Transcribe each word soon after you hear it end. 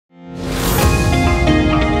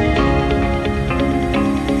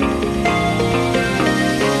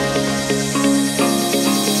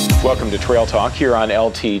welcome to Trail Talk here on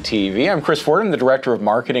LTTV. I'm Chris Forde. I'm the Director of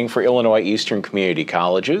Marketing for Illinois Eastern Community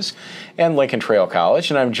Colleges and Lincoln Trail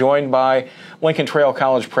College, and I'm joined by Lincoln Trail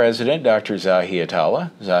College President, Dr. Zahi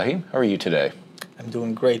Atallah. Zahi, how are you today? I'm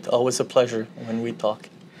doing great. Always a pleasure when we talk.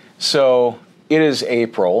 So it is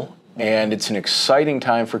April, and it's an exciting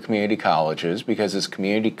time for community colleges because it's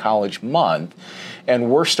Community College Month,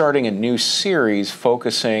 and we're starting a new series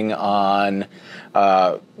focusing on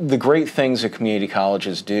the great things that community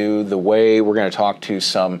colleges do, the way we're going to talk to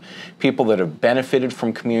some people that have benefited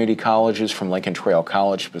from community colleges, from Lincoln Trail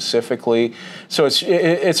College specifically. So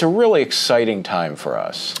it's a really exciting time for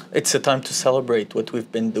us. It's a time to celebrate what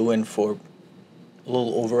we've been doing for a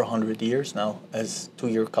little over 100 years now as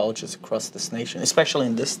two-year colleges across this nation, especially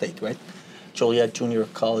in this state, right? Joliet Junior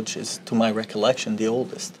College is, to my recollection, the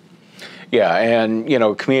oldest. Yeah, and you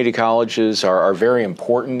know, community colleges are very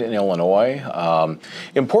important in Illinois.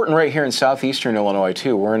 Important right here in southeastern Illinois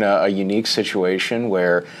too. We're in a unique situation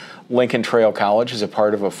where Lincoln Trail College is a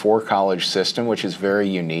part of a four-college system, which is very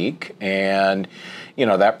unique, and you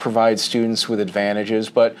know that provides students with advantages.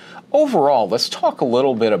 But overall, let's talk a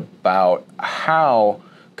little bit about how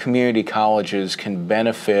community colleges can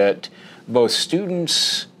benefit both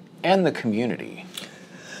students and the community.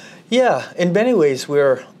 Yeah, in many ways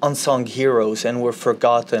we're unsung heroes and we're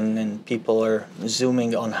forgotten, and people are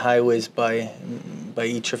zooming on highways by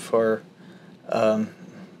each of our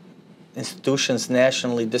institutions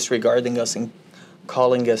nationally, disregarding us and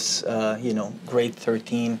calling us, grade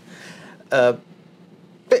 13. But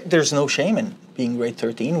there's no shame in being grade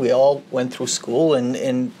 13. We all went through school,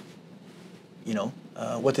 and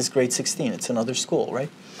what is grade 16? It's another school, right?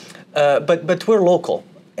 But we're local.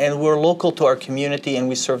 And we're local to our community, and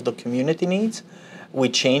we serve the community needs. We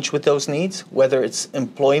change with those needs, whether it's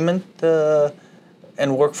employment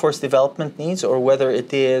and workforce development needs, or whether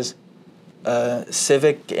it is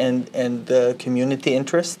civic and community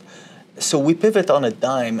interest. So we pivot on a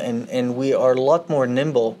dime, and we are a lot more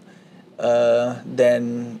nimble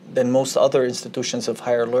than most other institutions of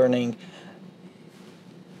higher learning.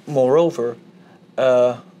 Moreover,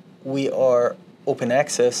 we are open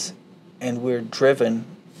access, and we're driven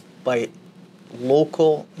by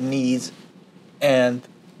local needs and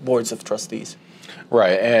boards of trustees.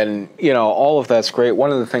 Right, and you know, all of that's great.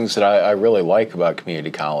 One of the things that I really like about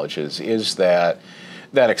community colleges is that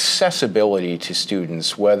accessibility to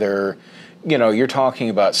students, whether, you know, you're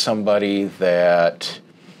talking about somebody that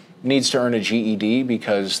needs to earn a GED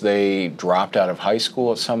because they dropped out of high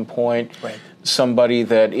school at some point, right. Somebody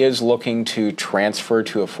that is looking to transfer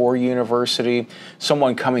to a four-year university,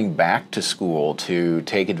 someone coming back to school to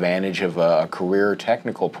take advantage of a career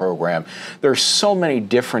technical program. There's so many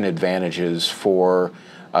different advantages for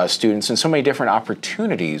students and so many different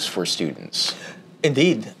opportunities for students.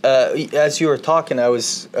 Indeed. As you were talking, I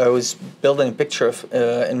was building a picture of,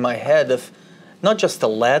 in my head of not just a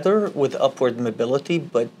ladder with upward mobility,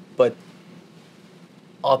 but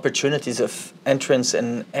opportunities of entrance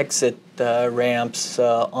and exit ramps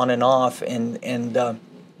on and off, and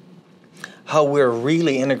how we're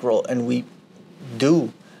really integral, and we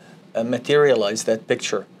do materialize that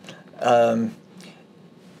picture. I'd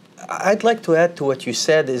like to add to what you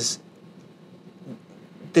said is,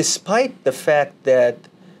 despite the fact that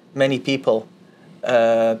many people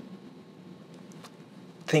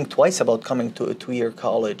think twice about coming to a two-year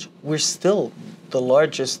college, we're still the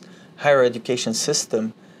largest higher education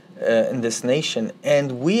system in this nation,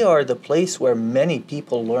 and we are the place where many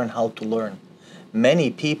people learn how to learn. Many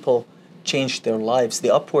people change their lives.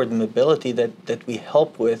 The upward mobility that we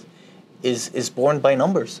help with is born by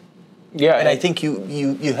numbers. Yeah, and I think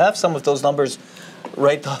you have some of those numbers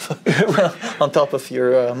right off on top of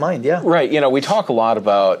your mind. Yeah, right. You know, we talk a lot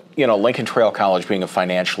about, you know, Lincoln Trail College being a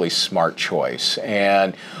financially smart choice,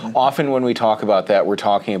 and often when we talk about that, we're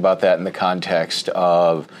talking about that in the context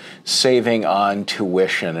of saving on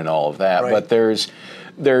tuition and all of that. Right. But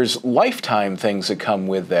there's lifetime things that come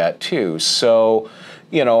with that too. So,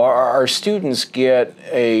 you know, our students get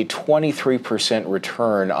a 23%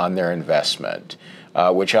 return on their investment,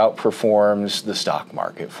 which outperforms the stock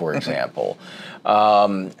market, for example.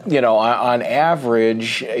 You know, on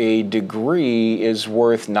average, a degree is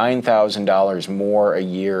worth $9,000 more a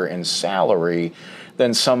year in salary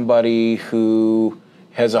than somebody who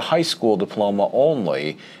has a high school diploma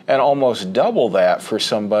only, and almost double that for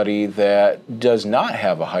somebody that does not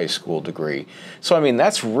have a high school degree. So, I mean,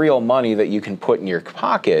 that's real money that you can put in your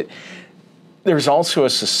pocket. There's also a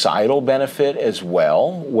societal benefit as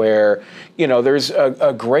well, where, you know, there's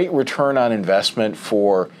a great return on investment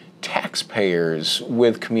for taxpayers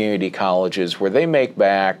with community colleges, where they make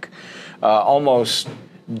back almost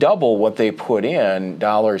double what they put in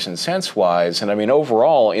dollars and cents wise. And I mean,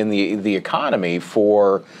 overall in the economy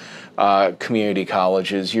for community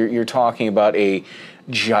colleges, you're talking about a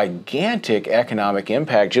gigantic economic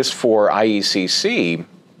impact just for IECC.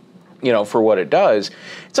 You know, for what it does,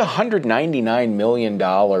 it's $199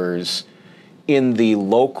 million in the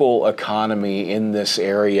local economy in this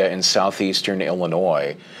area in southeastern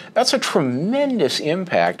Illinois. That's a tremendous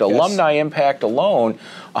impact. Yes. Alumni impact alone,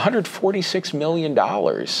 $146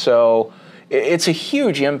 million. So it's a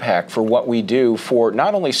huge impact for what we do for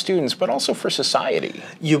not only students, but also for society.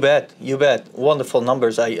 You bet, you bet. Wonderful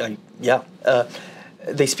numbers. Yeah,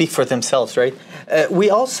 they speak for themselves, right? We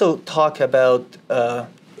also talk about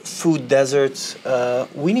food deserts.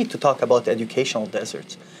 We need to talk about educational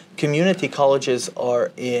deserts. Community colleges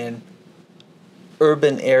are in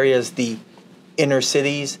urban areas, the inner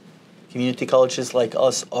cities. Community colleges like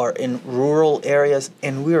us are in rural areas,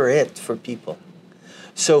 and we're it for people.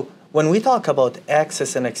 So when we talk about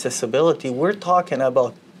access and accessibility, we're talking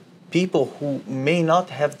about people who may not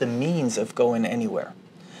have the means of going anywhere.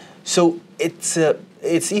 So it's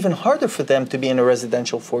even harder for them to be in a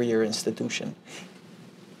residential four-year institution.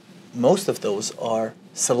 Most of those are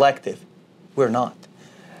selective. We're not.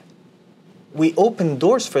 We open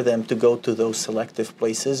doors for them to go to those selective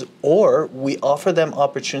places, or we offer them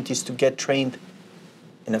opportunities to get trained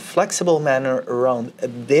in a flexible manner around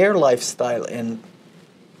their lifestyle and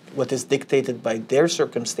what is dictated by their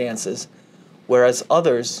circumstances, whereas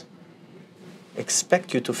others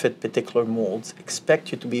expect you to fit particular molds,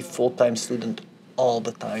 expect you to be a full-time student all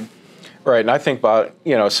the time. Right, and I think about,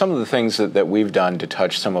 you know, some of the things that we've done to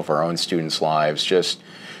touch some of our own students' lives. Just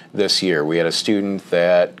this year, we had a student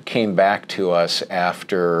that came back to us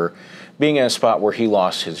after being in a spot where he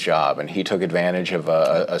lost his job, and he took advantage of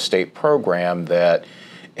a state program that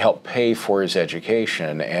helped pay for his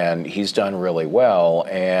education, and he's done really well.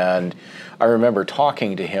 And I remember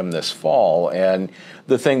talking to him this fall, and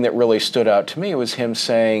the thing that really stood out to me was him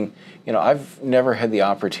saying, you know, I've never had the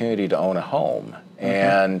opportunity to own a home,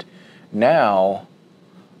 and now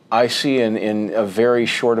I see in a very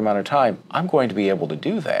short amount of time, I'm going to be able to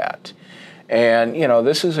do that. And, you know,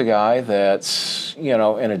 this is a guy that's, you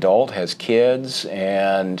know, an adult, has kids,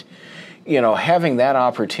 and, you know, having that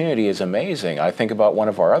opportunity is amazing. I think about one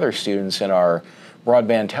of our other students in our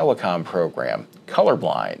broadband telecom program,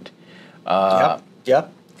 colorblind.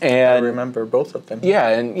 Yep. And I remember both of them. Yeah,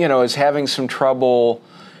 and, you know, is having some trouble,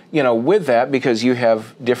 you know, with that because you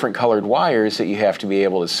have different colored wires that you have to be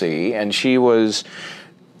able to see. And she was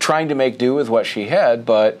trying to make do with what she had,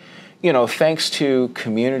 but, you know, thanks to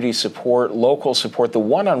community support, local support, the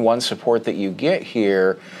one-on-one support that you get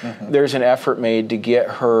here, there's an effort made to get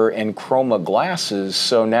her in chroma glasses,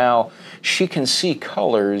 so now she can see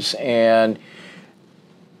colors and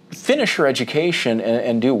finish her education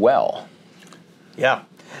and do well. Yeah.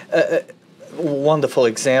 Wonderful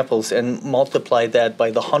examples, and multiply that by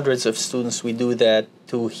the hundreds of students we do that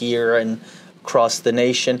to here and across the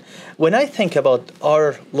nation. When I think about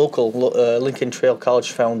our local Lincoln Trail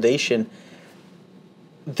College Foundation,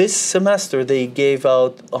 this semester they gave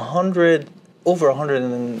out over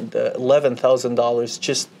 $111,000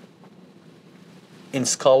 just in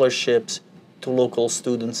scholarships to local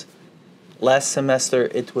students. Last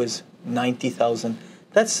semester it was $90,000.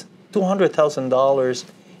 That's $200,000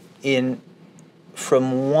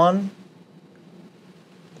 from one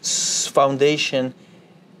foundation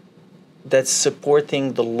that's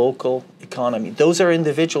supporting the local economy. Those are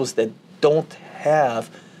individuals that don't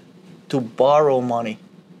have to borrow money.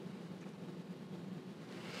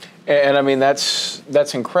 And I mean, that's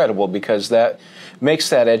incredible, because that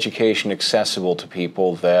makes that education accessible to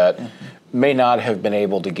people that may not have been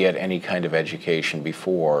able to get any kind of education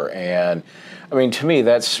before. And I mean, to me,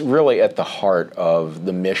 that's really at the heart of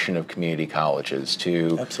the mission of community colleges,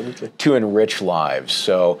 to enrich lives.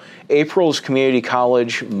 So April's Community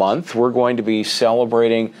College Month, we're going to be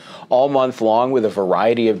celebrating all month long with a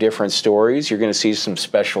variety of different stories. You're going to see some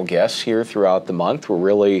special guests here throughout the month. We're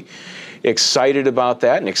really excited about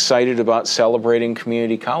that and excited about celebrating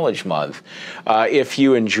Community College Month. If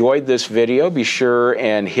you enjoyed this video, be sure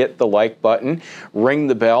and hit the like button, ring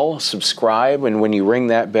the bell, subscribe, and when you ring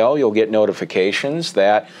that bell, you'll get notifications.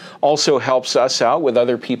 That also helps us out with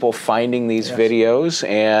other people finding these videos.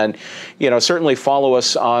 And, you know, certainly follow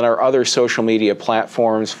us on our other social media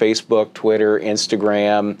platforms, Facebook, Twitter,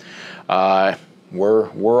 Instagram.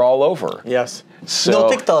 We're all over. Yes. So, no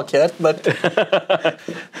TikTok yet, but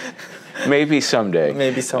maybe someday.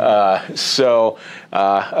 Maybe someday.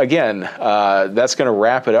 Again, that's going to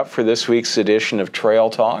wrap it up for this week's edition of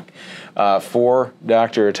Trail Talk. For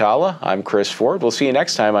Dr. Atallah, I'm Chris Forde. We'll see you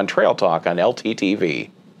next time on Trail Talk on LTTV.